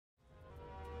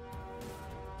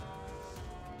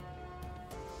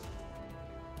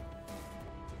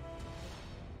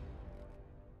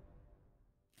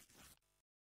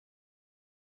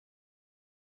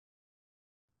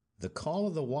The Call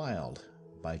of the Wild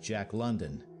by Jack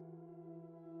London.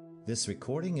 This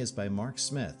recording is by Mark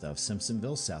Smith of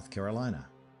Simpsonville, South Carolina.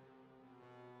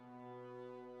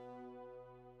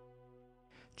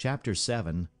 Chapter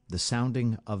 7, The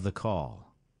Sounding of the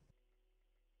Call.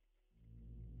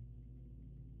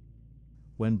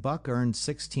 When Buck earned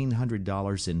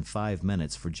 $1,600 in 5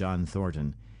 minutes for John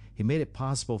Thornton, he made it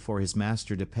possible for his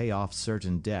master to pay off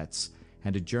certain debts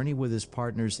and to journey with his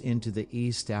partners into the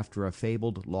East after a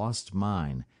fabled lost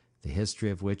mine, the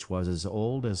history of which was as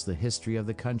old as the history of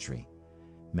the country.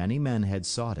 Many men had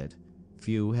sought it,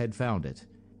 few had found it,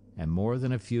 and more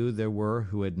than a few there were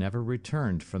who had never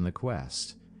returned from the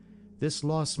quest. This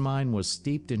lost mine was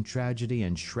steeped in tragedy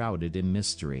and shrouded in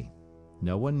mystery.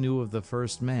 No one knew of the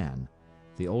first man.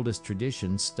 The oldest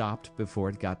tradition stopped before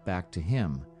it got back to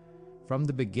him. From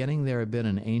the beginning there had been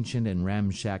an ancient and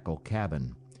ramshackle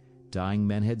cabin. Dying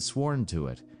men had sworn to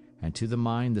it, and to the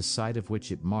mine the site of which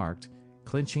it marked,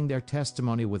 clinching their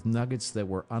testimony with nuggets that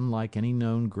were unlike any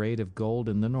known grade of gold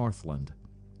in the Northland.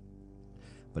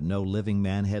 But no living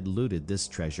man had looted this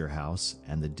treasure house,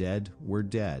 and the dead were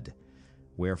dead.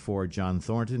 Wherefore John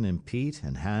Thornton and Pete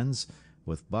and Hans,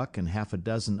 with Buck and half a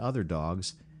dozen other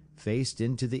dogs, faced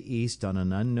into the East on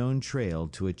an unknown trail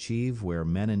to achieve where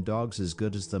men and dogs as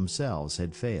good as themselves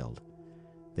had failed.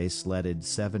 They sledded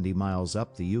 70 miles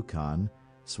up the Yukon,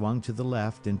 swung to the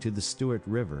left into the Stewart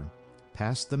River,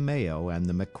 passed the Mayo and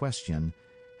the McQuestion,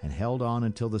 and held on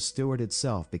until the Stewart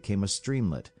itself became a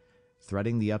streamlet,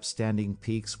 threading the upstanding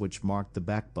peaks which marked the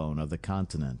backbone of the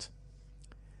continent.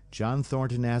 John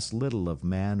Thornton asked little of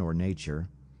man or nature.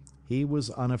 He was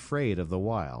unafraid of the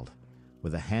wild.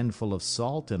 With a handful of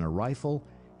salt and a rifle,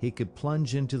 he could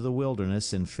plunge into the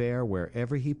wilderness and fare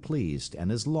wherever he pleased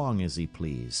and as long as he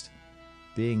pleased.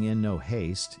 Being in no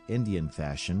haste, Indian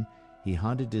fashion, he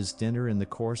hunted his dinner in the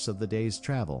course of the day's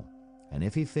travel, and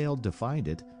if he failed to find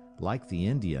it, like the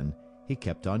Indian, he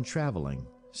kept on traveling,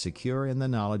 secure in the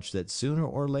knowledge that sooner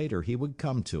or later he would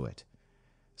come to it.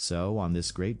 So, on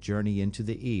this great journey into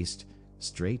the East,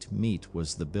 straight meat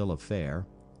was the bill of fare,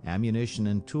 ammunition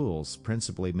and tools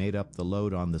principally made up the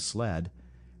load on the sled,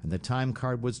 and the time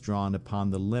card was drawn upon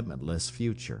the limitless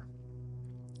future.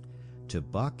 To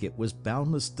Buck it was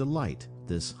boundless delight,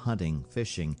 this hunting,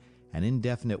 fishing, and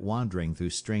indefinite wandering through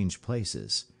strange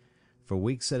places. For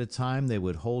weeks at a time they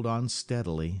would hold on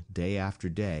steadily, day after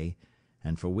day,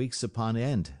 and for weeks upon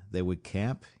end they would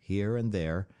camp here and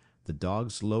there, the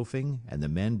dogs loafing and the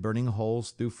men burning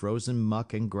holes through frozen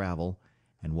muck and gravel,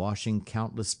 and washing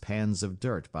countless pans of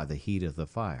dirt by the heat of the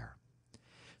fire.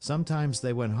 Sometimes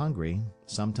they went hungry,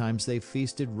 sometimes they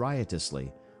feasted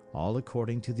riotously, all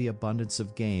according to the abundance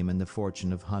of game and the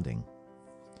fortune of hunting.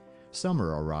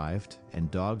 Summer arrived, and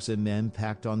dogs and men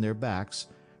packed on their backs,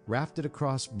 rafted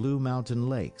across blue mountain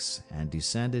lakes, and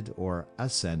descended or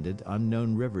ascended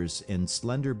unknown rivers in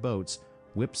slender boats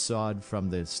whipsawed from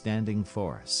the standing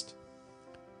forest.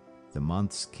 The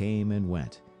months came and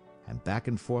went, and back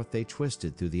and forth they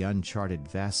twisted through the uncharted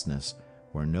vastness,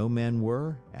 where no men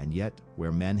were, and yet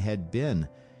where men had been,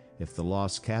 if the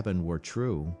lost cabin were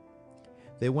true.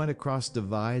 They went across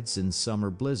divides in summer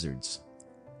blizzards,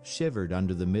 shivered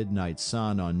under the midnight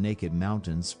sun on naked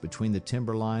mountains between the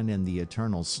timberline and the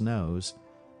eternal snows,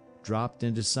 dropped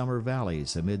into summer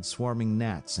valleys amid swarming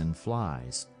gnats and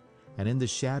flies, and in the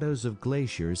shadows of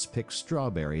glaciers picked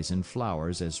strawberries and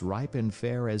flowers as ripe and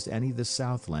fair as any the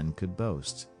Southland could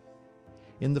boast.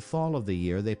 In the fall of the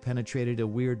year they penetrated a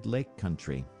weird lake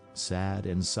country, sad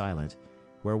and silent,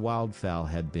 where wildfowl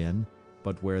had been,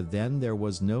 but where then there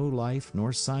was no life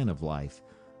nor sign of life,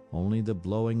 only the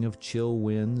blowing of chill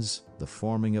winds, the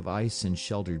forming of ice in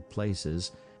sheltered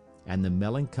places, and the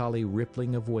melancholy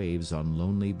rippling of waves on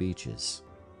lonely beaches.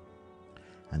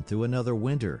 And through another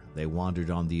winter they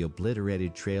wandered on the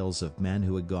obliterated trails of men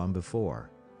who had gone before.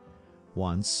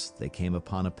 Once they came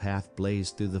upon a path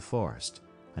blazed through the forest,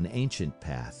 an ancient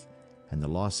path, and the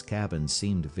lost cabin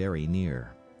seemed very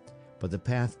near. But the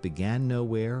path began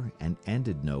nowhere and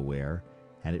ended nowhere,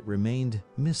 and it remained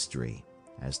mystery,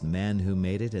 as the man who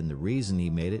made it and the reason he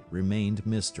made it remained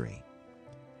mystery.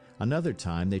 Another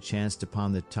time they chanced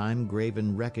upon the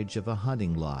time-graven wreckage of a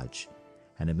hunting lodge,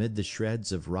 and amid the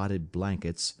shreds of rotted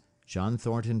blankets John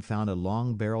Thornton found a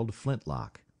long-barreled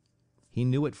flintlock. He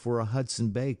knew it for a Hudson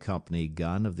Bay Company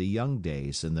gun of the young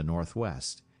days in the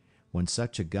Northwest, when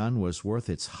such a gun was worth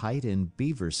its height in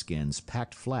beaver skins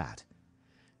packed flat.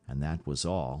 And that was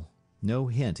all. No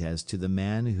hint as to the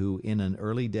man who in an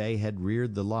early day had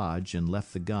reared the lodge and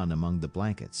left the gun among the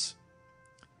blankets.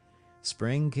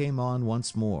 Spring came on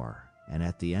once more, and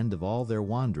at the end of all their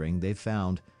wandering they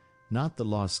found, Not the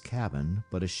lost cabin,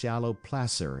 but a shallow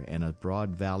placer in a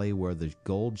broad valley where the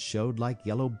gold showed like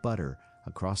yellow butter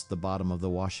across the bottom of the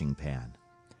washing pan.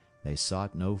 They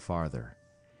sought no farther.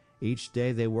 Each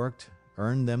day they worked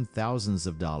earned them thousands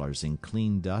of dollars in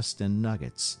clean dust and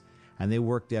nuggets, and they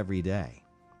worked every day.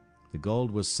 The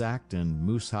gold was sacked in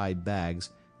moose-hide bags,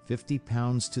 50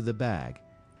 pounds to the bag,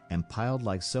 and piled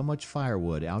like so much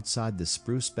firewood outside the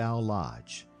Spruce Bough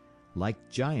Lodge.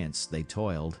 Like giants they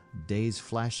toiled, days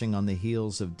flashing on the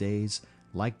heels of days,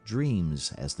 like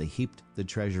dreams as they heaped the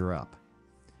treasure up.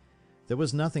 There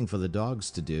was nothing for the dogs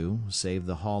to do, save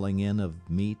the hauling in of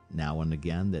meat now and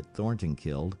again that Thornton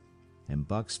killed, and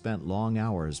Buck spent long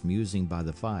hours musing by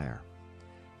the fire.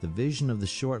 The vision of the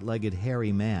short-legged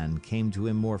hairy man came to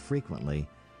him more frequently,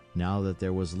 now that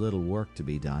there was little work to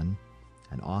be done,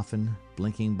 and often,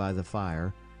 blinking by the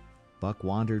fire, Buck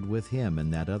wandered with him in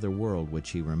that other world which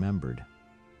he remembered.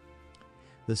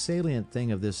 The salient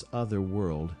thing of this other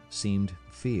world seemed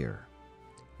fear.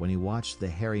 When he watched the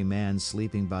hairy man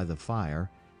sleeping by the fire,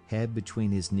 head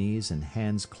between his knees and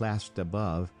hands clasped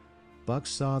above, Buck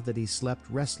saw that he slept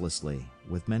restlessly,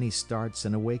 with many starts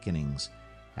and awakenings,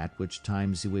 at which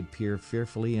times he would peer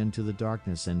fearfully into the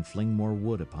darkness and fling more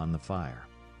wood upon the fire.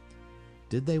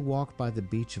 Did they walk by the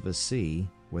beach of a sea,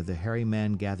 where the hairy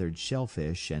man gathered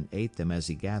shellfish and ate them as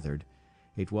he gathered,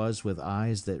 it was with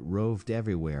eyes that roved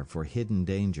everywhere for hidden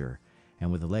danger,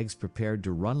 and with legs prepared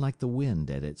to run like the wind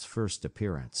at its first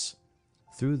appearance.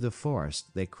 Through the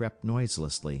forest they crept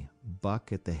noiselessly,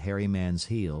 Buck at the hairy man's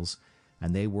heels,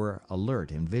 and they were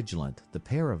alert and vigilant, the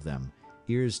pair of them,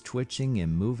 ears twitching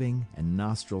and moving and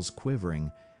nostrils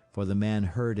quivering, for the man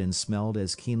heard and smelled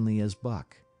as keenly as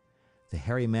Buck. The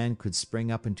hairy man could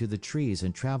spring up into the trees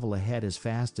and travel ahead as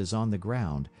fast as on the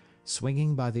ground,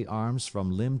 swinging by the arms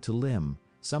from limb to limb,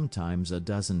 sometimes a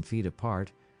dozen feet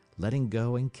apart, letting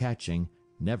go and catching,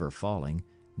 never falling,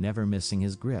 never missing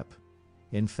his grip.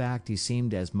 In fact, he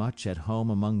seemed as much at home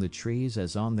among the trees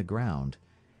as on the ground,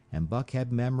 and Buck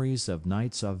had memories of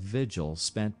nights of vigil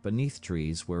spent beneath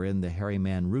trees wherein the hairy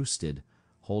man roosted,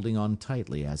 holding on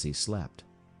tightly as he slept.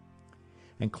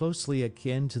 And closely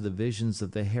akin to the visions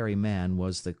of the hairy man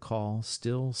was the call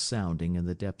still sounding in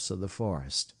the depths of the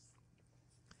forest.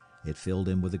 It filled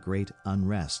him with a great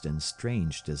unrest and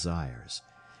strange desires.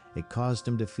 It caused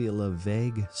him to feel a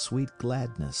vague, sweet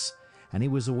gladness, and he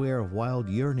was aware of wild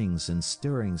yearnings and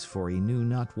stirrings for he knew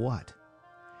not what.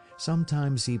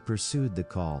 Sometimes he pursued the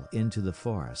call into the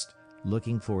forest,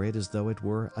 looking for it as though it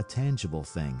were a tangible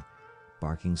thing,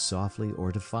 barking softly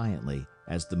or defiantly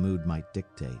as the mood might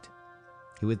dictate.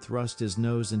 He would thrust his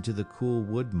nose into the cool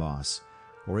wood moss,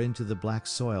 or into the black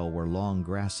soil where long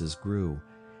grasses grew,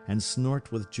 and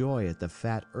snort with joy at the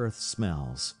fat earth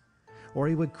smells. Or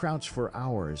he would crouch for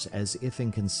hours, as if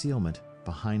in concealment,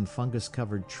 behind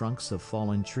fungus-covered trunks of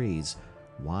fallen trees,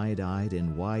 wide-eyed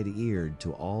and wide-eared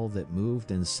to all that moved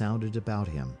and sounded about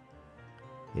him.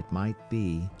 It might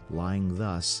be, lying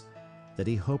thus, that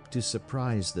he hoped to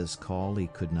surprise this call he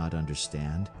could not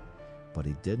understand, but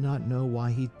he did not know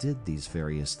why he did these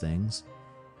various things.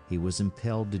 He was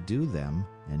impelled to do them,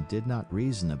 and did not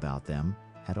reason about them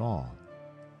at all.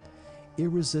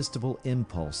 Irresistible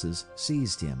impulses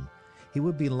seized him. He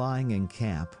would be lying in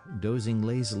camp, dozing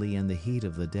lazily in the heat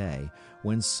of the day,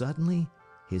 when suddenly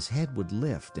his head would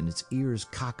lift and its ears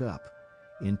cock up,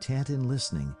 intent in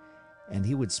listening, and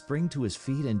he would spring to his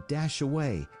feet and dash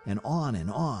away, and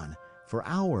on, for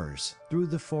hours, through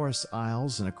the forest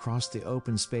aisles and across the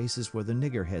open spaces where the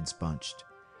niggerheads bunched.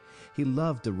 He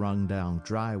loved to run down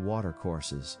dry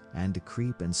watercourses, and to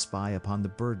creep and spy upon the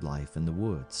bird life in the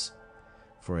woods.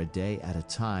 For a day at a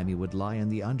time he would lie in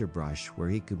the underbrush where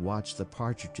he could watch the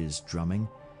partridges drumming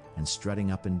and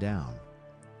strutting up and down.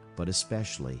 But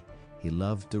especially he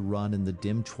loved to run in the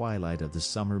dim twilight of the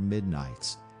summer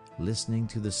midnights, listening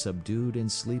to the subdued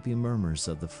and sleepy murmurs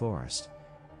of the forest,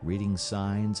 reading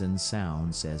signs and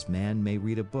sounds as man may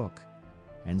read a book,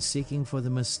 and seeking for the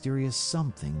mysterious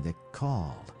something that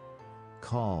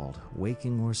called,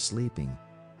 waking or sleeping,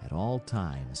 at all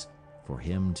times, for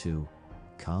him to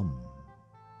come.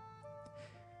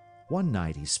 One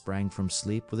night he sprang from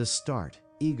sleep with a start,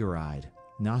 eager-eyed,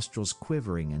 nostrils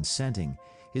quivering and scenting,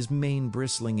 his mane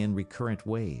bristling in recurrent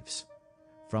waves.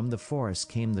 From the forest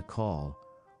came the call,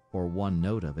 or one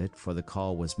note of it, for the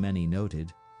call was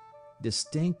many-noted,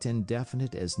 distinct and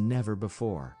definite as never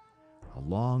before, a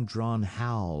long-drawn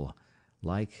howl,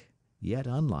 like, yet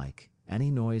unlike, any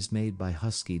noise made by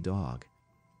husky dog.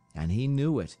 And he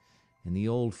knew it, in the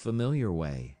old familiar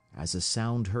way, as a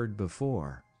sound heard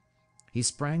before. He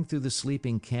sprang through the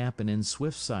sleeping camp and in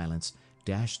swift silence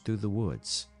dashed through the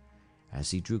woods.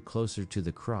 As he drew closer to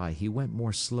the cry, he went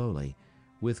more slowly,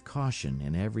 with caution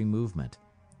in every movement,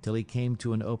 till he came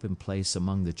to an open place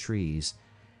among the trees,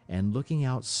 and looking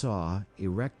out saw,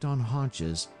 erect on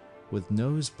haunches, with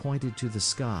nose pointed to the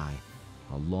sky,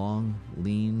 a long,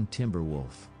 lean timber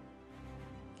wolf.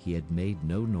 He had made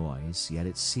no noise, yet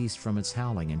it ceased from its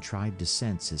howling and tried to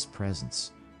sense his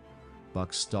presence.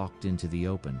 Buck stalked into the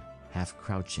open, half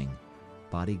crouching,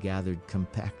 body gathered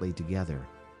compactly together,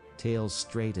 tail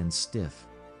straight and stiff,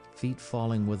 feet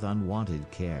falling with unwonted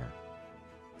care.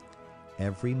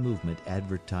 Every movement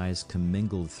advertised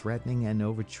commingled threatening and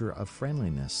overture of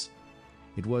friendliness.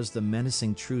 It was the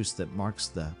menacing truce that marks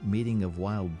the meeting of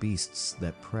wild beasts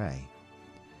that prey.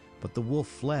 But the wolf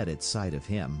fled at sight of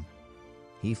him.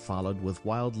 He followed with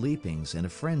wild leapings in a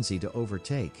frenzy to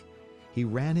overtake. He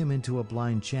ran him into a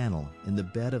blind channel in the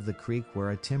bed of the creek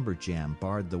where a timber jam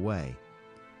barred the way.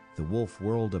 The wolf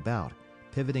whirled about,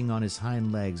 pivoting on his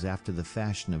hind legs after the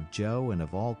fashion of Joe and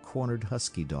of all cornered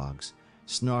husky dogs,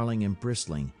 snarling and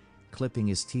bristling, clipping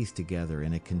his teeth together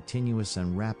in a continuous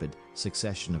and rapid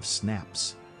succession of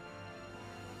snaps.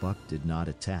 Buck did not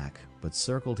attack, but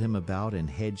circled him about and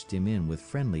hedged him in with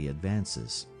friendly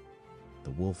advances.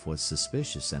 The wolf was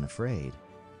suspicious and afraid,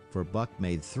 for Buck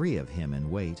made 3 of him in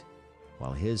weight,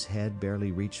 while his head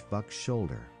barely reached Buck's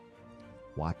shoulder.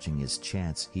 Watching his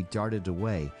chance, he darted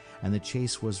away, and the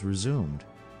chase was resumed.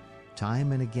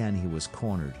 Time and again he was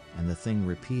cornered, and the thing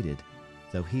repeated,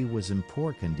 though he was in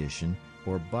poor condition,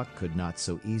 or Buck could not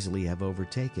so easily have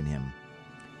overtaken him.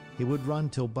 He would run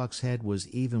till Buck's head was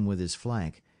even with his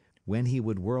flank, when he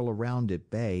would whirl around at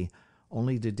bay,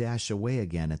 only to dash away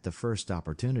again at the first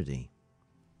opportunity.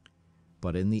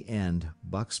 But in the end,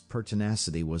 Buck's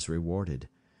pertinacity was rewarded,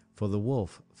 for the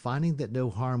wolf, finding that no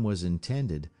harm was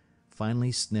intended,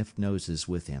 finally sniffed noses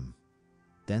with him.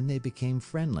 Then they became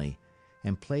friendly,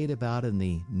 and played about in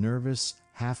the nervous,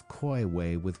 half-coy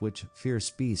way with which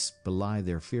fierce beasts belie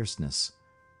their fierceness.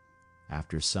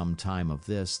 After some time of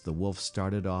this, the wolf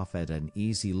started off at an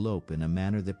easy lope in a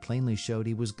manner that plainly showed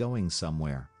he was going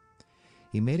somewhere.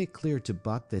 He made it clear to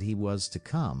Buck that he was to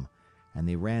come, and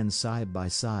they ran side by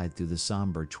side through the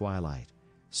somber twilight,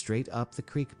 straight up the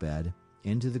creek bed,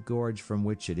 into the gorge from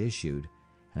which it issued,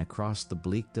 and across the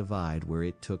bleak divide where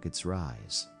it took its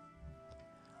rise.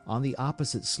 On the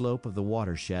opposite slope of the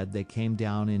watershed they came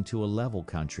down into a level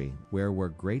country where were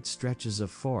great stretches of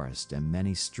forest and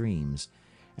many streams,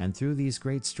 and through these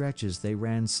great stretches they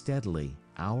ran steadily,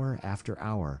 hour after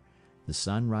hour, the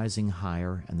sun rising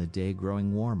higher and the day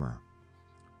growing warmer.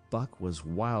 Buck was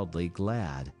wildly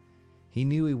glad. He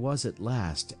knew he was at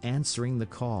last answering the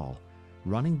call,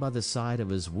 running by the side of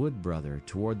his wood brother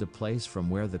toward the place from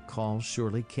where the call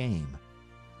surely came.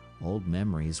 Old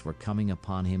memories were coming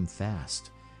upon him fast,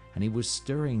 and he was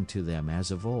stirring to them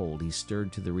as of old he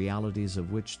stirred to the realities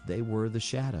of which they were the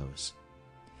shadows.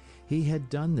 He had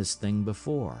done this thing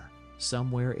before,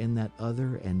 somewhere in that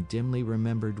other and dimly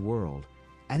remembered world,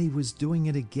 and he was doing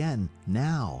it again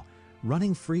now,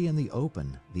 running free in the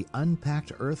open, the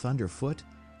unpacked earth underfoot,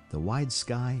 the wide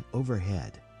sky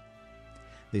overhead.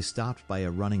 They stopped by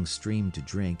a running stream to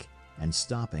drink, and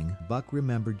stopping, Buck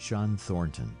remembered John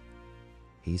Thornton.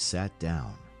 He sat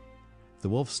down. The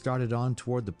wolf started on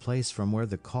toward the place from where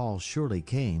the call surely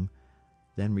came,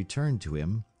 then returned to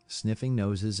him, sniffing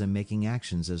noses and making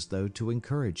actions as though to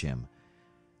encourage him.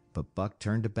 But Buck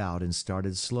turned about and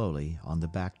started slowly on the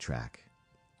back track.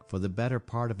 For the better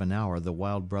part of an hour the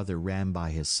wild brother ran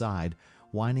by his side,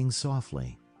 whining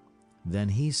softly. Then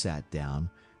he sat down,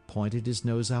 pointed his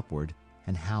nose upward,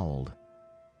 and howled.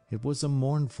 It was a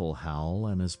mournful howl,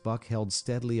 and as Buck held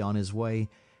steadily on his way,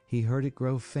 he heard it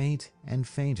grow faint and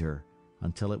fainter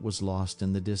until it was lost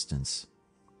in the distance.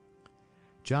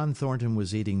 John Thornton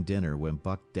was eating dinner when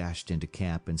Buck dashed into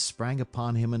camp and sprang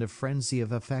upon him in a frenzy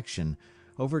of affection,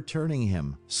 overturning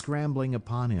him, scrambling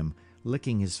upon him,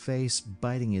 licking his face,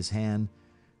 biting his hand,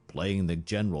 playing the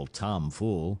general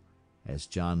tomfool, as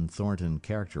John Thornton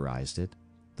characterized it,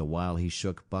 the while he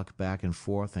shook Buck back and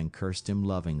forth and cursed him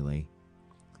lovingly.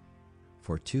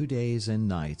 For 2 days and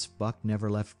nights Buck never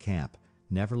left camp,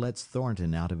 never let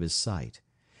Thornton out of his sight.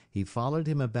 He followed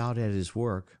him about at his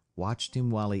work, watched him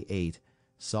while he ate,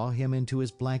 saw him into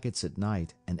his blankets at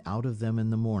night and out of them in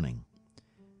the morning.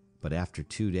 But after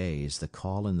 2 days the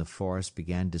call in the forest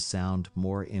began to sound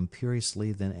more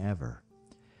imperiously than ever.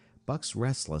 Buck's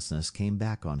restlessness came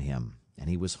back on him, and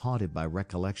he was haunted by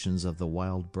recollections of the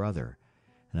wild brother,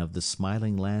 and of the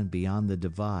smiling land beyond the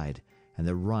divide, and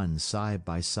the run side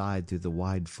by side through the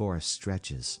wide forest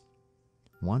stretches.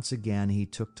 Once again he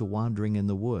took to wandering in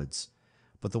the woods,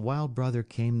 but the wild brother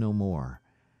came no more,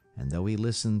 and though he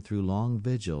listened through long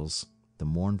vigils, The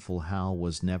mournful howl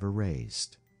was never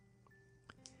raised.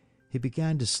 He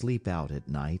began to sleep out at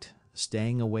night,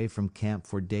 staying away from camp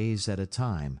for days at a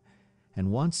time,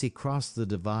 and once he crossed the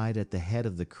divide at the head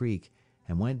of the creek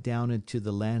and went down into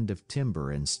the land of timber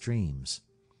and streams.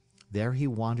 There he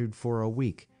wandered for a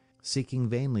week, seeking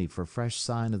vainly for fresh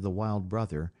sign of the wild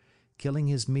brother, killing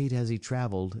his meat as he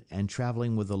traveled, and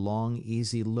traveling with a long,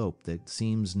 easy lope that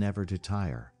seems never to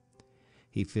tire.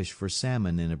 He fished for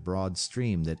salmon in a broad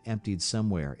stream that emptied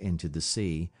somewhere into the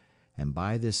sea, and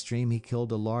by this stream he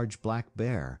killed a large black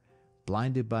bear,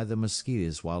 blinded by the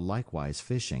mosquitoes while likewise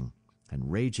fishing,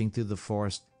 and raging through the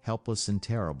forest helpless and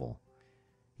terrible.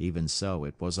 Even so,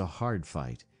 it was a hard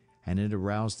fight, and it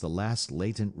aroused the last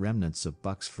latent remnants of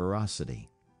Buck's ferocity.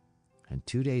 And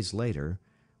 2 days later,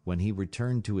 when he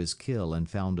returned to his kill and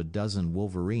found a dozen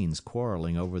wolverines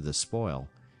quarreling over the spoil,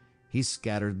 he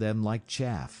scattered them like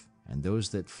chaff, and those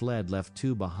that fled left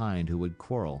 2 behind who would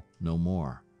quarrel no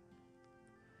more.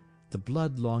 The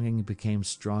blood-longing became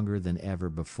stronger than ever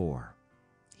before.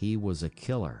 He was a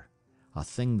killer, a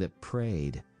thing that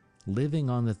preyed, living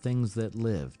on the things that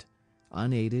lived,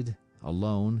 unaided,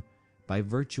 alone, by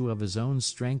virtue of his own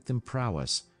strength and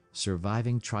prowess,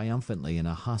 surviving triumphantly in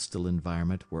a hostile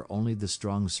environment where only the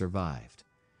strong survived.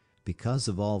 Because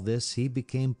of all this, he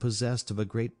became possessed of a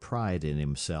great pride in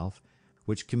himself,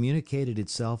 which communicated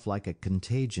itself like a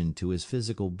contagion to his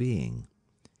physical being.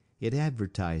 It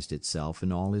advertised itself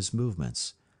in all his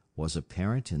movements, was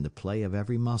apparent in the play of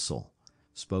every muscle,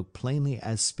 spoke plainly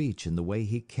as speech in the way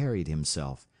he carried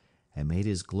himself, and made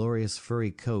his glorious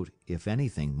furry coat, if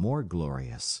anything, more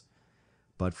glorious.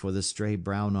 But for the stray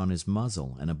brown on his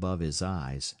muzzle and above his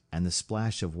eyes, and the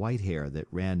splash of white hair that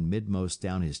ran midmost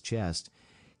down his chest,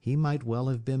 he might well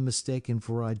have been mistaken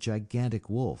for a gigantic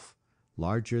wolf,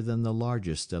 larger than the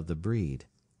largest of the breed.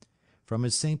 From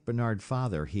his St. Bernard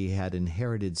father he had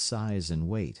inherited size and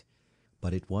weight,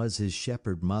 but it was his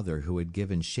shepherd mother who had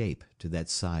given shape to that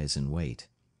size and weight.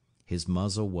 His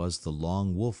muzzle was the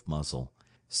long wolf muzzle,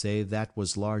 save that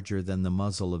was larger than the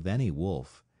muzzle of any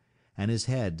wolf, and his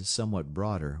head, somewhat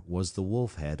broader, was the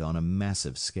wolf head on a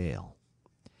massive scale.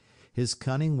 His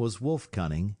cunning was wolf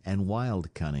cunning and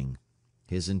wild cunning.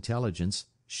 His intelligence,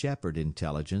 shepherd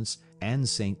intelligence, and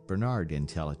St. Bernard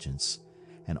intelligence,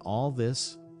 and all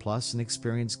this, plus an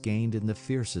experience gained in the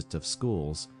fiercest of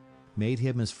schools, made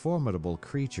him as formidable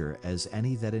creature as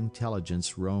any that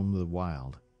intelligence roamed the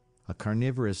wild. A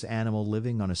carnivorous animal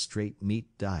living on a straight meat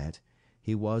diet,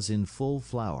 he was in full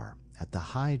flower, at the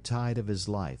high tide of his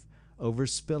life,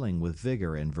 overspilling with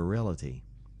vigor and virility.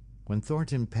 When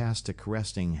Thornton passed a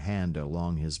caressing hand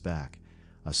along his back,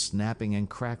 a snapping and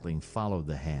crackling followed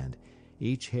the hand,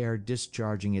 each hair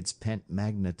discharging its pent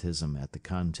magnetism at the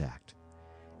contact.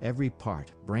 Every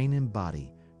part, brain and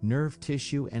body, nerve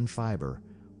tissue and fiber,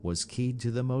 was keyed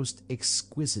to the most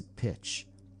exquisite pitch,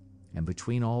 and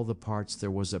between all the parts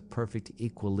there was a perfect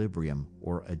equilibrium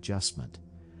or adjustment.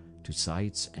 To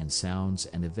sights and sounds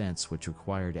and events which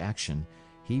required action,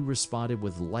 he responded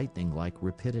with lightning-like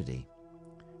rapidity.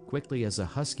 Quickly as a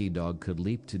husky dog could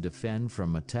leap to defend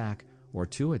from attack or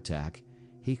to attack,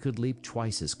 he could leap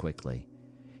twice as quickly.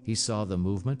 He saw the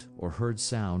movement or heard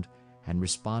sound, and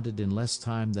responded in less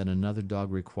time than another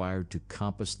dog required to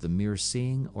compass the mere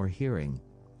seeing or hearing.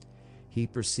 He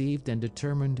perceived and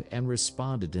determined and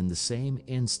responded in the same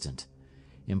instant.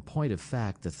 In point of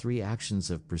fact, the 3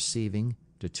 actions of perceiving,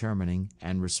 determining,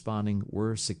 and responding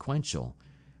were sequential,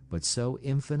 but so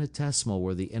infinitesimal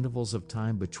were the intervals of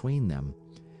time between them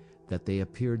that they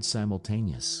appeared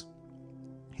simultaneous.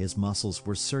 His muscles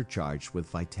were surcharged with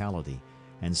vitality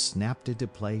and snapped into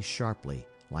play sharply,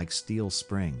 like steel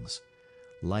springs.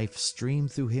 Life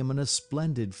streamed through him in a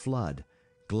splendid flood,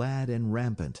 glad and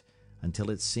rampant, until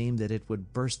it seemed that it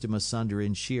would burst him asunder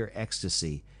in sheer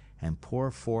ecstasy and pour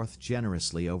forth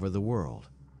generously over the world.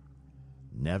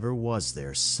 "Never was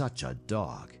there such a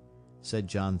dog," said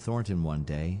John Thornton one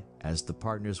day as the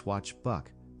partners watched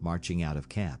Buck marching out of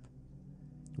camp.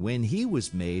 "When he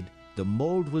was made, the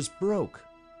mold was broke,"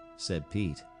 said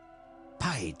Pete.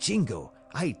 "By jingo,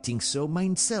 I think so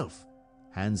myself,"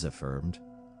 Hans affirmed.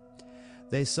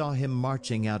 They saw him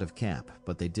marching out of camp,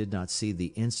 but they did not see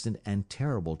the instant and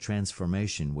terrible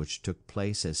transformation which took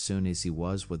place as soon as he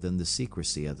was within the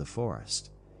secrecy of the forest.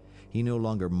 He no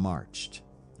longer marched.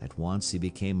 At once he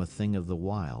became a thing of the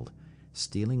wild,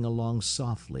 stealing along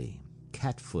softly,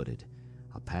 cat-footed,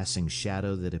 a passing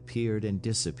shadow that appeared and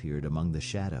disappeared among the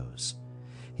shadows.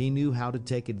 He knew how to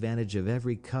take advantage of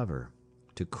every cover,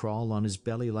 to crawl on his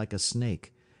belly like a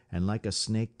snake, and like a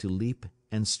snake to leap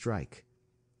and strike.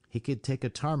 He could take a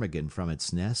ptarmigan from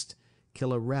its nest,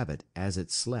 kill a rabbit as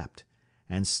it slept,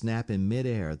 and snap in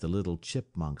mid-air the little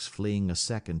chipmunks fleeing a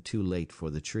second too late for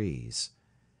the trees.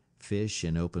 Fish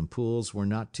in open pools were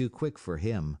not too quick for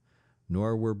him,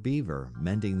 nor were beaver,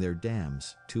 mending their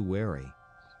dams, too wary.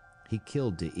 He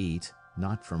killed to eat,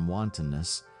 not from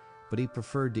wantonness, but he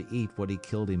preferred to eat what he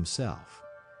killed himself.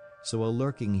 So a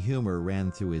lurking humor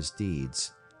ran through his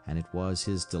deeds, and it was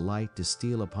his delight to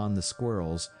steal upon the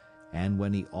squirrels, and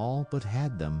when he all but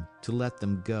had them, to let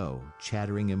them go,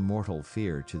 chattering in mortal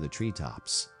fear to the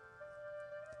treetops.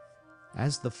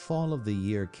 As the fall of the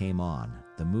year came on,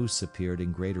 the moose appeared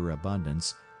in greater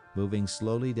abundance, moving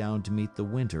slowly down to meet the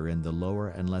winter in the lower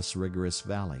and less rigorous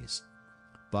valleys.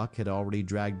 Buck had already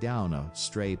dragged down a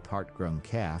stray part-grown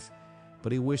calf,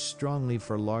 but he wished strongly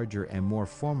for larger and more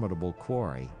formidable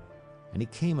quarry, and he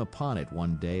came upon it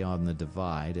one day on the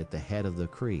divide at the head of the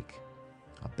creek.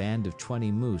 A band of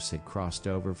 20 moose had crossed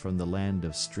over from the land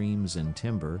of streams and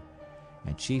timber,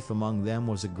 and chief among them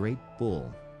was a great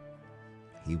bull.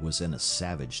 He was in a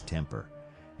savage temper,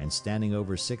 and standing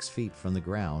over 6 feet from the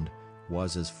ground,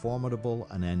 was as formidable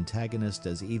an antagonist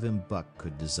as even Buck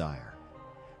could desire.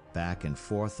 Back and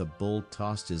forth the bull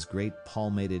tossed his great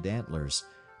palmated antlers,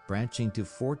 branching to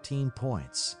 14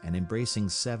 points and embracing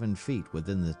 7 feet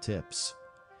within the tips.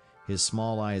 His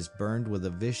small eyes burned with a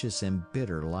vicious and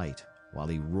bitter light, while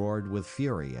he roared with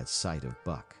fury at sight of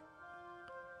Buck.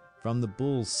 From the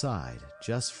bull's side,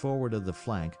 just forward of the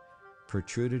flank,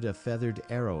 protruded a feathered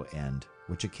arrow end,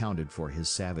 which accounted for his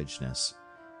savageness.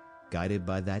 Guided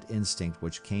by that instinct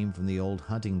which came from the old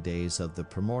hunting days of the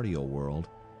primordial world,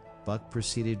 Buck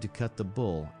proceeded to cut the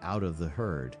bull out of the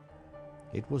herd.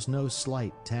 It was no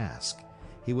slight task.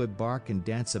 He would bark and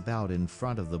dance about in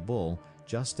front of the bull,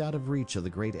 just out of reach of the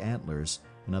great antlers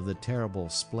and of the terrible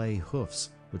splay hoofs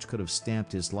which could have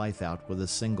stamped his life out with a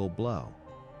single blow.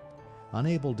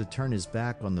 Unable to turn his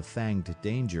back on the fanged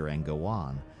danger and go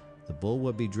on, the bull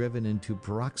would be driven into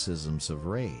paroxysms of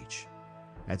rage.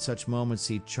 At such moments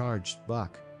he charged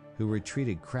Buck, who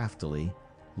retreated craftily,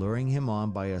 luring him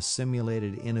on by a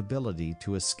simulated inability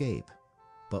to escape.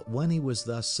 But when he was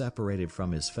thus separated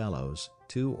from his fellows,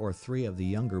 2 or 3 of the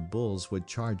younger bulls would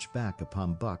charge back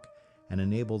upon Buck and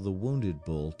enable the wounded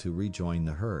bull to rejoin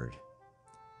the herd.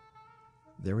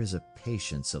 There is a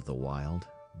patience of the wild,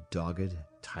 dogged,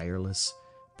 tireless,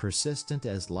 persistent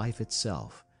as life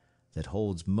itself, that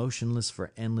holds motionless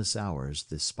for endless hours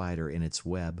the spider in its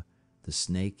web, the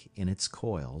snake in its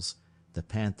coils, the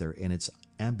panther in its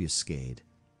ambuscade.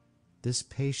 This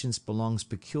patience belongs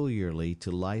peculiarly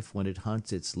to life when it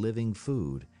hunts its living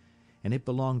food, and it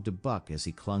belonged to Buck as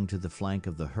he clung to the flank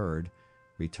of the herd,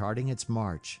 retarding its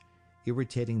march,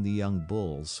 irritating the young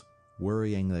bulls,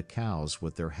 worrying the cows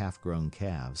with their half-grown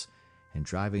calves, and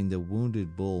driving the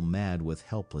wounded bull mad with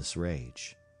helpless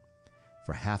rage.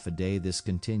 For half a day this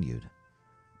continued.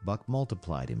 Buck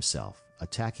multiplied himself,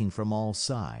 attacking from all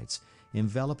sides,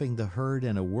 enveloping the herd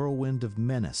in a whirlwind of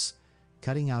menace,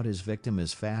 cutting out his victim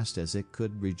as fast as it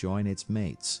could rejoin its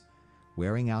mates,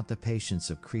 wearing out the patience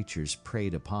of creatures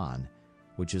preyed upon,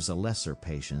 which is a lesser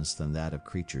patience than that of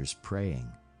creatures preying.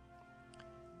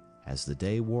 As the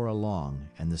day wore along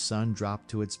and the sun dropped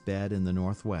to its bed in the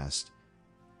northwest,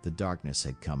 the darkness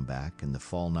had come back and the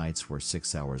fall nights were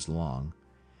 6 hours long.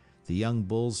 The young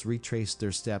bulls retraced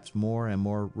their steps more and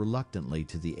more reluctantly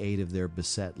to the aid of their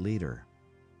beset leader.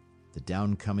 The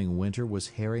downcoming winter was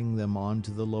harrying them on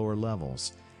to the lower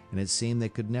levels, and it seemed they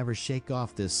could never shake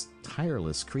off this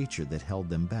tireless creature that held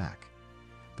them back.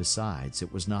 Besides,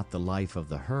 it was not the life of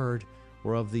the herd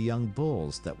or of the young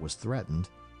bulls that was threatened.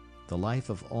 The life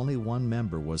of only one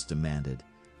member was demanded,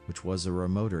 which was a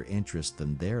remoter interest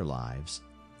than their lives,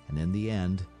 and in the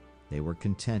end they were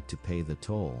content to pay the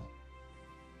toll.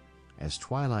 As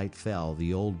twilight fell,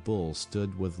 the old bull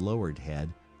stood with lowered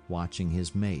head, watching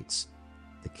his mates,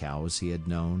 the cows he had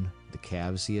known, the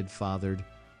calves he had fathered,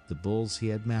 the bulls he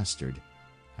had mastered,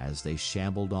 as they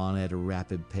shambled on at a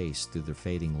rapid pace through the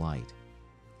fading light.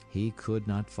 He could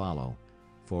not follow,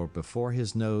 for before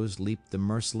his nose leaped the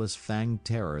merciless fanged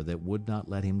terror that would not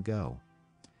let him go.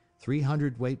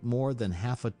 300 weight more than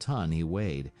half a ton he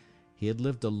weighed. He had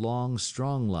lived a long,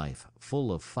 strong life,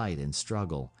 full of fight and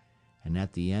struggle, and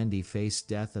at the end he faced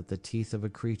death at the teeth of a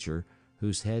creature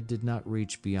whose head did not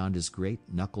reach beyond his great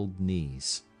knuckled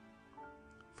knees.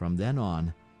 From then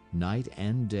on, night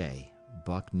and day,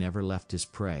 Buck never left his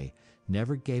prey,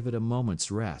 never gave it a moment's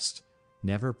rest,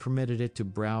 never permitted it to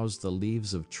browse the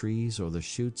leaves of trees or the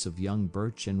shoots of young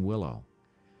birch and willow.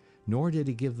 Nor did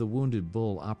he give the wounded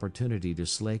bull opportunity to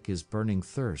slake his burning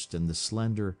thirst in the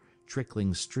slender,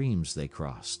 trickling streams they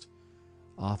crossed.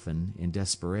 Often, in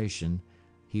desperation,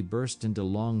 he burst into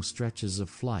long stretches of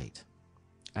flight.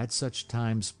 At such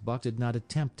times Buck did not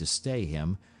attempt to stay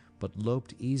him, but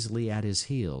loped easily at his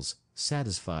heels,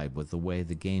 satisfied with the way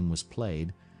the game was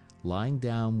played, lying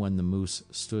down when the moose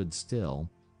stood still,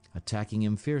 attacking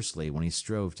him fiercely when he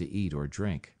strove to eat or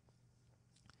drink.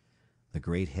 The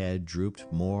great head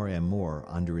drooped more and more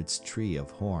under its tree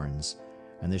of horns,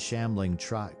 and the shambling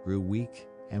trot grew weak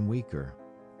and weaker.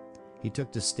 He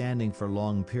took to standing for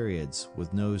long periods,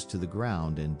 with nose to the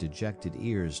ground and dejected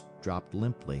ears dropped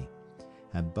limply,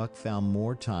 and Buck found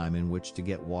more time in which to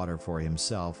get water for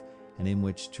himself and in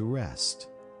which to rest.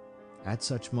 At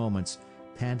such moments,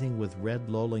 panting with red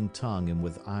lolling tongue and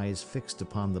with eyes fixed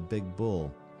upon the big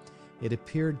bull, it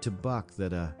appeared to Buck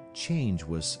that a change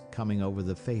was coming over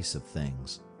the face of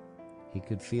things. He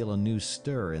could feel a new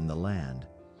stir in the land.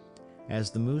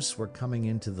 As the moose were coming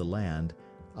into the land,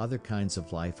 other kinds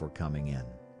of life were coming in.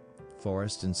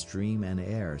 Forest and stream and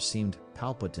air seemed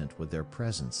palpitant with their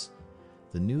presence.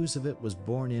 The news of it was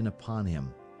borne in upon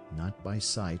him, not by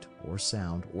sight or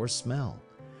sound or smell,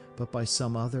 but by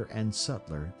some other and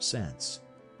subtler sense.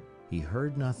 He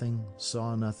heard nothing,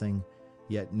 saw nothing,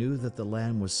 yet knew that the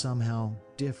land was somehow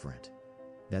different,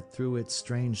 that through it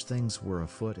strange things were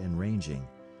afoot and ranging,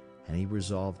 and he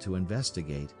resolved to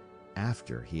investigate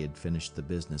after he had finished the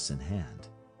business in hand.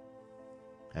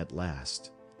 At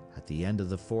last, at the end of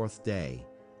the 4th day,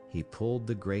 he pulled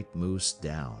the great moose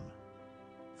down.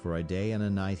 For a day and a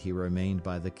night he remained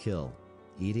by the kill,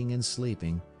 eating and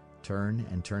sleeping, turn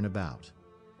and turn about.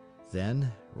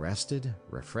 Then, rested,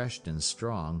 refreshed, and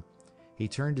strong, he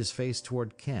turned his face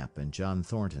toward camp and John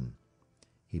Thornton.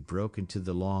 He broke into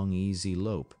the long, easy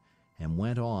lope, and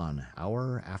went on,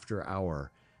 hour after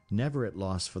hour, never at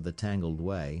loss for the tangled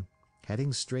way,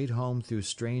 heading straight home through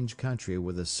strange country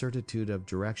with a certitude of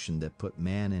direction that put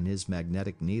man and his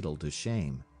magnetic needle to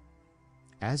shame.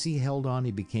 As he held on,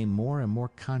 he became more and more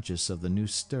conscious of the new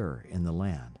stir in the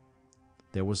land.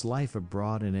 There was life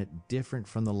abroad in it different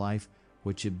from the life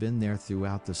which had been there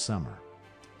throughout the summer.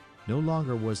 No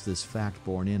longer was this fact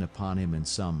borne in upon him in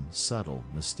some subtle,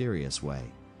 mysterious way.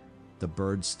 The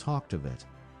birds talked of it,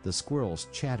 the squirrels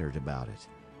chattered about it,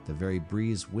 the very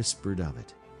breeze whispered of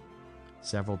it.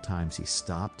 Several times he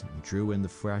stopped and drew in the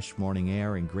fresh morning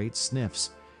air in great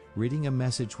sniffs, reading a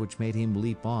message which made him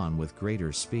leap on with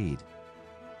greater speed.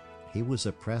 He was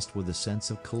oppressed with a sense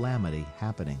of calamity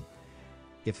happening,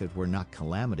 if it were not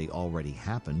calamity already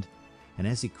happened, and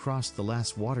as he crossed the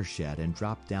last watershed and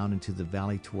dropped down into the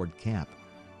valley toward camp,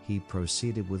 he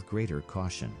proceeded with greater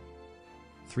caution.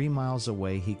 3 miles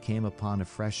away he came upon a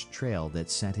fresh trail that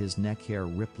sent his neck hair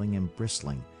rippling and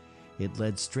bristling. It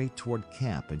led straight toward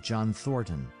camp and John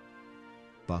Thornton.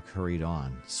 Buck hurried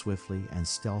on, swiftly and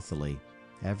stealthily,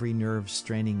 every nerve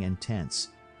straining and tense,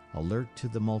 alert to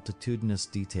the multitudinous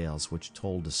details which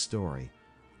told a story,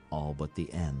 all but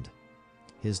the end.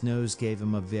 His nose gave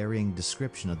him a varying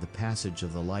description of the passage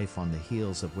of the life on the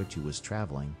heels of which he was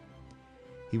traveling.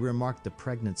 He remarked the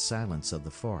pregnant silence of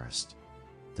the forest.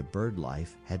 The bird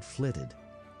life had flitted.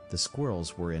 The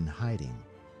squirrels were in hiding.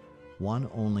 One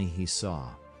only he saw,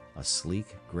 a sleek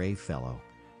gray fellow,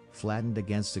 flattened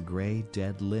against a gray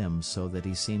dead limb so that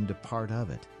he seemed a part of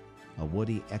it, a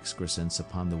woody excrescence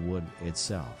upon the wood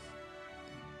itself.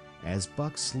 As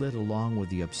Buck slid along with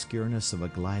the obscureness of a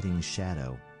gliding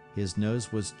shadow, his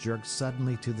nose was jerked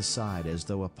suddenly to the side as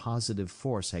though a positive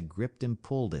force had gripped and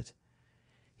pulled it.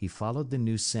 He followed the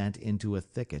new scent into a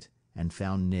thicket and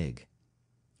found Nig.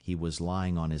 He was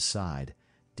lying on his side,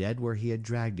 dead where he had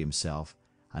dragged himself,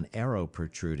 an arrow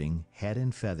protruding, head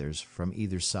and feathers, from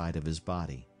either side of his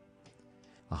body.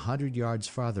 100 yards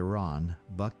farther on,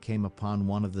 Buck came upon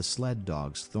one of the sled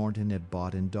dogs Thornton had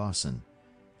bought in Dawson.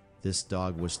 This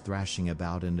dog was thrashing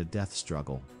about in a death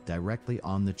struggle, directly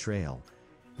on the trail,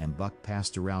 and Buck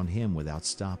passed around him without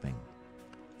stopping.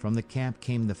 From the camp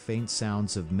came the faint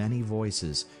sounds of many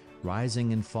voices,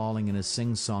 rising and falling in a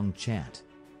sing-song chant.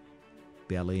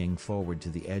 Bellying forward to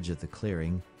the edge of the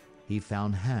clearing, he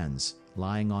found Hans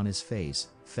lying on his face,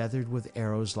 feathered with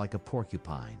arrows like a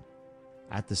porcupine.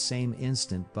 At the same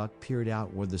instant Buck peered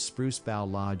out where the Spruce Bough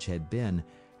Lodge had been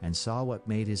and saw what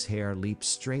made his hair leap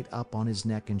straight up on his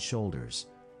neck and shoulders.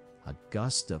 A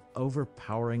gust of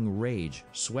overpowering rage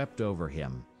swept over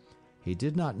him. He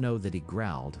did not know that he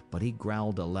growled, but he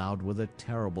growled aloud with a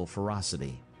terrible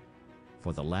ferocity.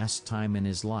 For the last time in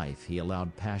his life he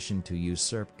allowed passion to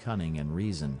usurp cunning and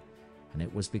reason, and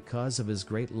it was because of his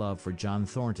great love for John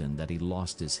Thornton that he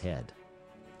lost his head.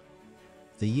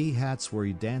 The Yeehats were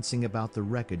dancing about the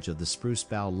wreckage of the Spruce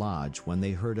Bough Lodge when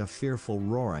they heard a fearful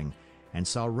roaring and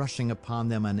saw rushing upon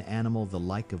them an animal the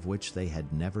like of which they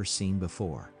had never seen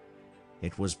before.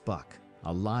 It was Buck,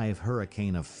 a live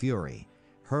hurricane of fury,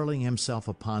 hurling himself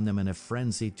upon them in a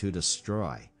frenzy to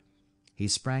destroy. He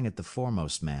sprang at the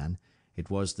foremost man, it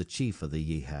was the chief of the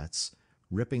Yehats,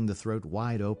 ripping the throat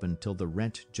wide open till the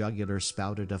rent jugular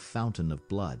spouted a fountain of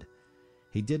blood.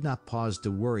 He did not pause to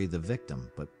worry the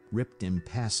victim, but ripped in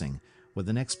passing, with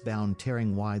the next bound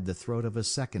tearing wide the throat of a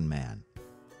second man.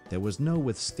 There was no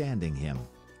withstanding him.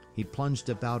 He plunged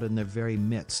about in their very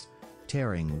midst,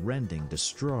 tearing, rending,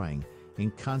 destroying, in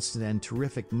constant and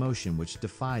terrific motion which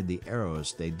defied the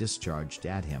arrows they discharged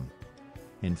at him.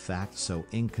 In fact, so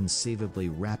inconceivably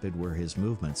rapid were his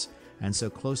movements, and so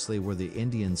closely were the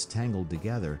Indians tangled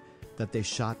together, that they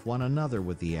shot one another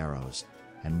with the arrows,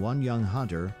 and one young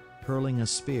hunter, hurling a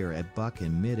spear at Buck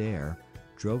in mid-air,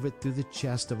 drove it through the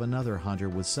chest of another hunter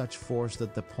with such force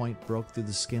that the point broke through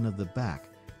the skin of the back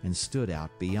and stood out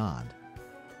beyond.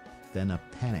 Then a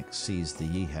panic seized the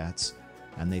Yehats,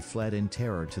 and they fled in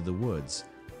terror to the woods,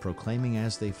 proclaiming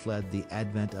as they fled the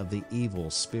advent of the evil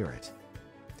spirit.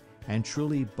 And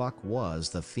truly Buck was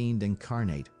the fiend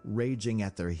incarnate, raging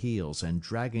at their heels and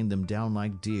dragging them down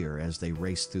like deer as they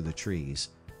raced through the trees.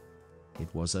 It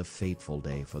was a fateful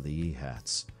day for the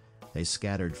Yehats. They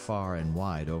scattered far and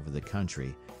wide over the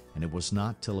country, and it was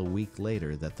not till a week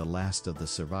later that the last of the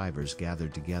survivors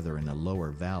gathered together in a lower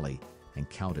valley and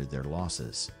counted their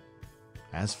losses.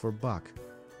 As for Buck,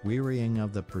 wearying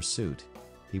of the pursuit,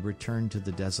 he returned to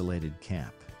the desolated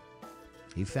camp.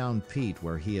 He found Pete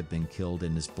where he had been killed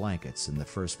in his blankets in the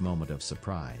first moment of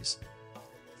surprise.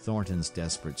 Thornton's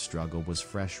desperate struggle was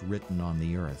fresh written on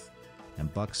the earth,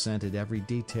 and Buck scented every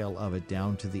detail of it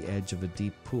down to the edge of a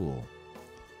deep pool.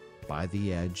 By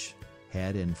the edge,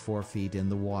 head and 4 feet in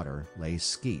the water, lay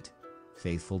Skeet,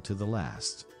 faithful to the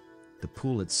last. The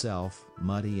pool itself,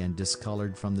 muddy and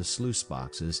discolored from the sluice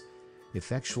boxes,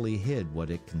 effectually hid what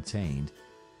it contained,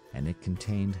 and it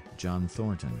contained John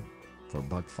Thornton, for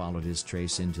Buck followed his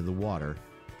trace into the water,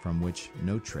 from which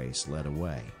no trace led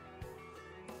away.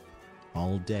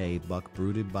 All day Buck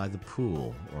brooded by the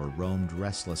pool or roamed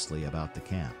restlessly about the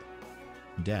camp.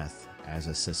 Death, as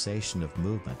a cessation of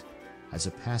movement, as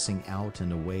a passing out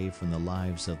and away from the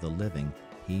lives of the living,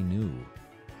 he knew,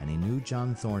 and he knew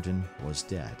John Thornton was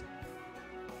dead.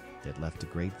 It left a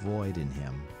great void in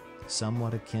him,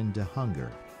 somewhat akin to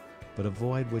hunger, but a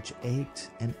void which ached,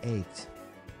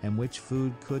 and which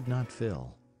food could not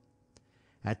fill.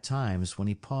 At times, when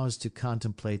he paused to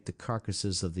contemplate the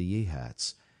carcasses of the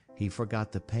Yehats, he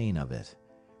forgot the pain of it,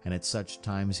 and at such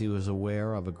times he was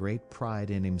aware of a great pride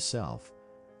in himself,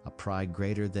 a pride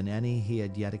greater than any he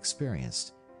had yet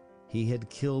experienced. He had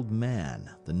killed man,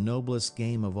 the noblest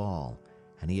game of all,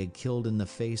 and he had killed in the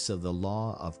face of the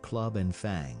law of club and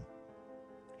fang.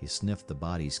 He sniffed the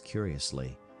bodies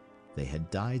curiously. They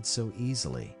had died so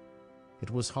easily.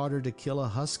 It was harder to kill a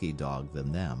husky dog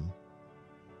than them.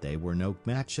 They were no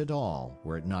match at all,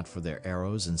 were it not for their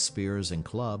arrows and spears and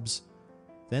clubs.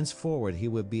 Thenceforward he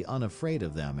would be unafraid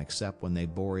of them except when they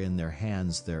bore in their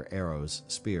hands their arrows,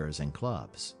 spears, and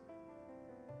clubs.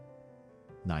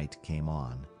 Night came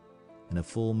on, and a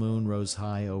full moon rose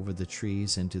high over the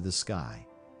trees into the sky,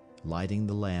 lighting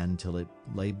the land till it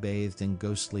lay bathed in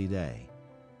ghostly day.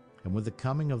 And with the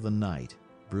coming of the night,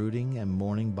 brooding and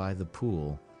mourning by the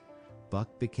pool,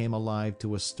 Buck became alive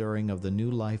to a stirring of the new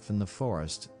life in the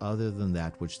forest other than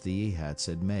that which the Yehats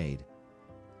had made.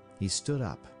 He stood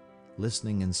up,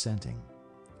 listening and scenting.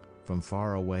 From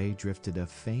far away drifted a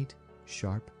faint,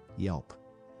 sharp yelp,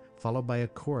 followed by a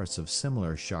chorus of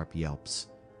similar sharp yelps.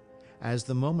 As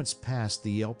the moments passed,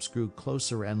 the yelps grew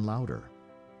closer and louder.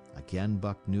 Again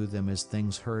Buck knew them as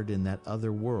things heard in that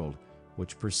other world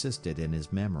which persisted in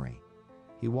his memory.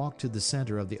 He walked to the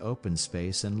center of the open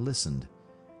space and listened.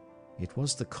 It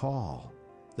was the call,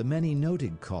 the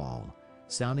many-noted call,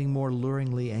 sounding more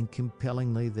luringly and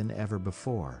compellingly than ever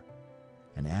before.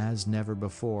 And as never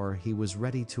before, he was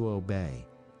ready to obey.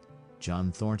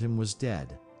 John Thornton was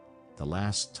dead. The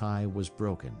last tie was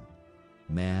broken.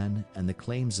 Man and the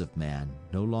claims of man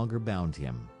no longer bound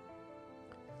him.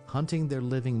 Hunting their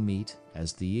living meat,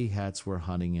 as the Yehats were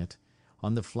hunting it,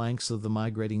 on the flanks of the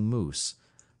migrating moose,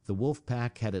 the wolf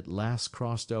pack had at last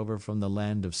crossed over from the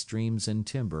land of streams and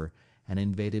timber and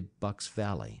invaded Buck's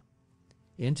valley.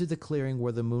 Into the clearing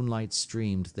where the moonlight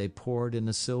streamed they poured in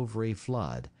a silvery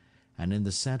flood, and in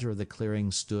the center of the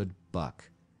clearing stood Buck,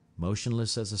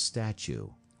 motionless as a statue,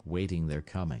 waiting their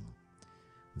coming.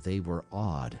 They were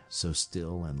awed, so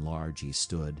still and large he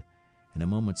stood, and a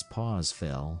moment's pause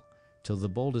fell, till the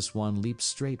boldest one leaped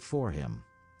straight for him.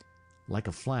 Like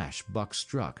a flash Buck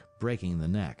struck, breaking the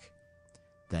neck.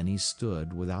 Then he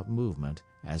stood without movement,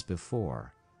 as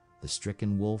before, the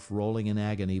stricken wolf rolling in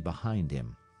agony behind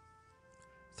him.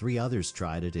 3 others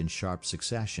tried it in sharp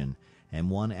succession, and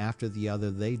one after the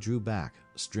other they drew back,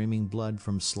 streaming blood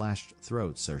from slashed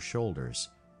throats or shoulders.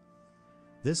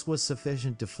 This was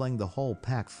sufficient to fling the whole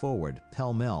pack forward,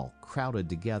 pell-mell, crowded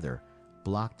together,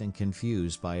 blocked and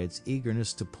confused by its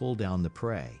eagerness to pull down the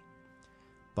prey.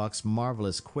 Buck's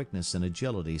marvelous quickness and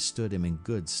agility stood him in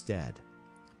good stead.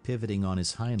 Pivoting on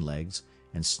his hind legs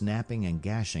and snapping and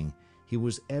gashing, he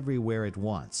was everywhere at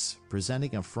once,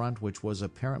 presenting a front which was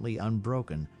apparently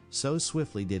unbroken, so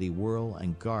swiftly did he whirl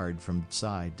and guard from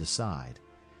side to side.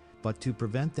 But to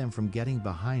prevent them from getting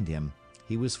behind him,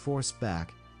 he was forced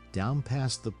back, down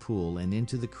past the pool and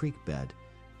into the creek bed,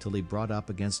 till he brought up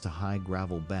against a high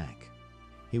gravel bank.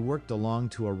 He worked along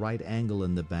to a right angle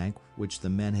in the bank which the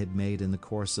men had made in the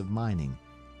course of mining,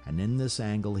 and in this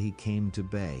angle he came to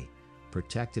bay,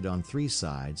 protected on three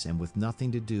sides and with nothing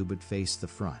to do but face the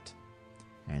front.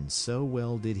 And so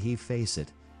well did he face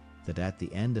it that at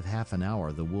the end of half an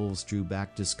hour the wolves drew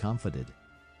back discomfited.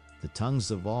 The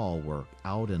tongues of all were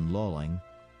out and lolling,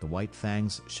 the white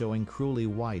fangs showing cruelly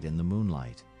white in the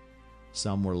moonlight.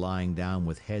 Some were lying down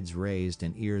with heads raised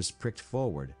and ears pricked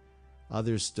forward.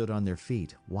 Others stood on their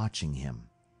feet, watching him,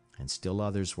 and still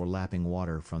others were lapping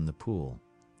water from the pool.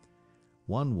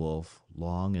 One wolf,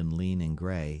 long and lean and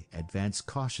gray, advanced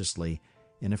cautiously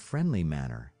in a friendly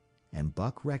manner, and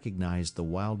Buck recognized the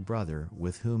wild brother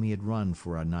with whom he had run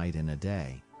for a night and a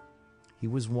day. He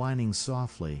was whining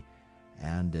softly,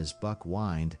 and as Buck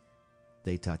whined,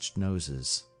 they touched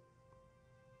noses.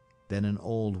 Then an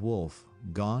old wolf,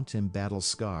 gaunt and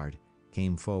battle-scarred,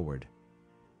 came forward.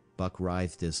 Buck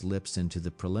writhed his lips into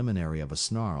the preliminary of a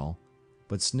snarl,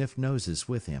 but sniffed noses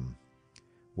with him.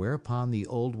 Whereupon the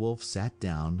old wolf sat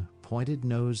down, pointed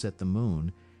nose at the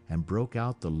moon, and broke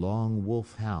out the long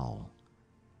wolf howl.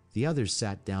 The others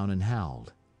sat down and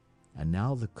howled, and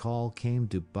now the call came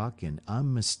to Buck in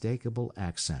unmistakable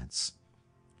accents.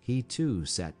 He too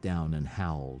sat down and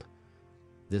howled.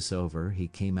 This over, he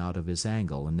came out of his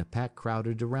angle, and the pack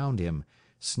crowded around him,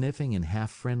 sniffing in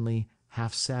half-friendly,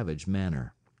 half-savage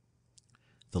manner.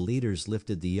 The leaders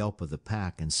lifted the yelp of the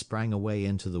pack and sprang away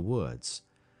into the woods.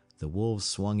 The wolves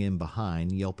swung in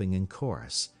behind, yelping in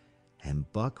chorus,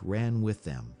 and Buck ran with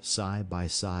them, side by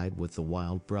side with the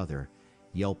wild brother,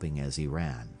 yelping as he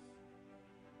ran.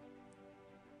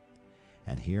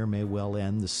 And here may well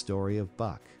end the story of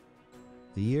Buck.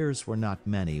 The years were not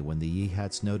many when the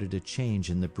Yehats noted a change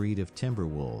in the breed of timber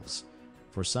wolves,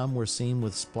 for some were seen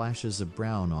with splashes of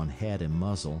brown on head and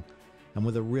muzzle, and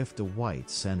with a rift of white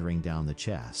centering down the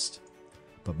chest.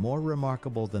 But more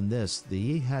remarkable than this,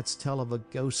 the Yehats tell of a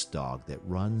ghost dog that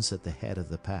runs at the head of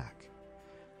the pack.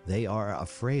 They are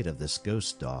afraid of this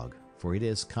ghost dog, for it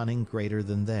is cunning greater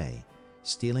than they,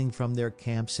 stealing from their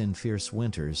camps in fierce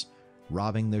winters,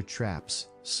 robbing their traps,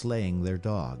 slaying their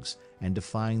dogs, and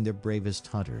defying their bravest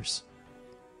hunters.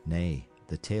 Nay,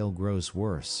 the tale grows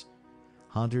worse.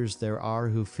 Hunters there are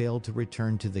who fail to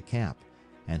return to the camp,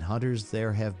 and hunters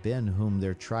there have been whom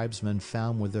their tribesmen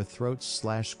found with their throats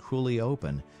slashed cruelly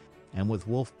open, and with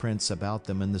wolf prints about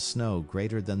them in the snow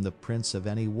greater than the prints of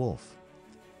any wolf.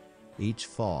 Each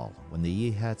fall, when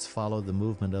the Yehats follow the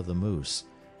movement of the moose,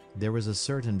 there is a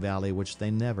certain valley which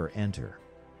they never enter,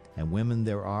 and women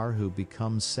there are who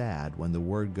become sad when the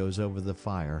word goes over the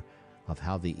fire of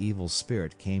how the evil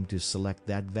spirit came to select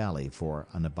that valley for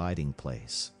an abiding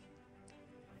place.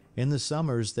 In the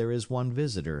summers there is one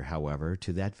visitor, however,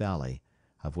 to that valley,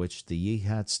 of which the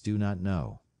Yehats do not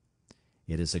know.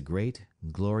 It is a great,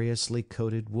 gloriously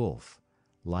coated wolf,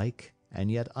 like and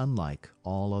yet unlike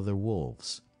all other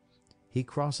wolves. He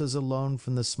crosses alone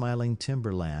from the smiling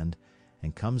timberland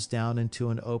and comes down into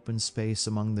an open space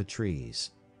among the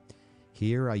trees.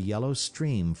 Here a yellow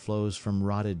stream flows from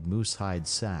rotted moose-hide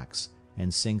sacks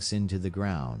and sinks into the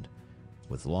ground,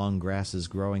 with long grasses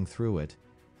growing through it,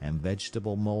 and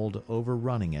vegetable mold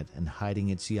overrunning it and hiding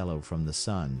its yellow from the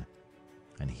sun.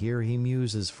 And here he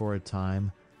muses for a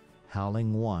time,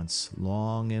 howling once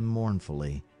long and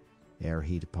mournfully, ere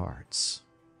he departs.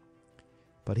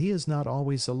 But he is not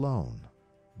always alone.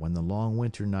 When the long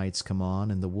winter nights come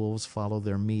on and the wolves follow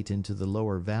their meat into the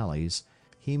lower valleys,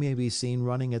 he may be seen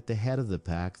running at the head of the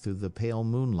pack through the pale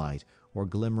moonlight or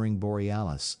glimmering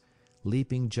borealis,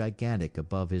 leaping gigantic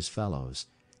above his fellows,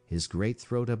 his great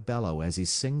throat a-bellow as he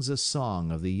sings a song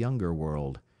of the younger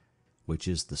world, which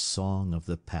is the song of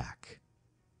the pack.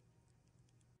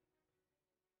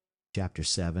 Chapter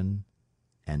 7,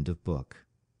 End of Book.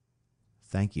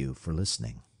 Thank you for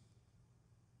listening.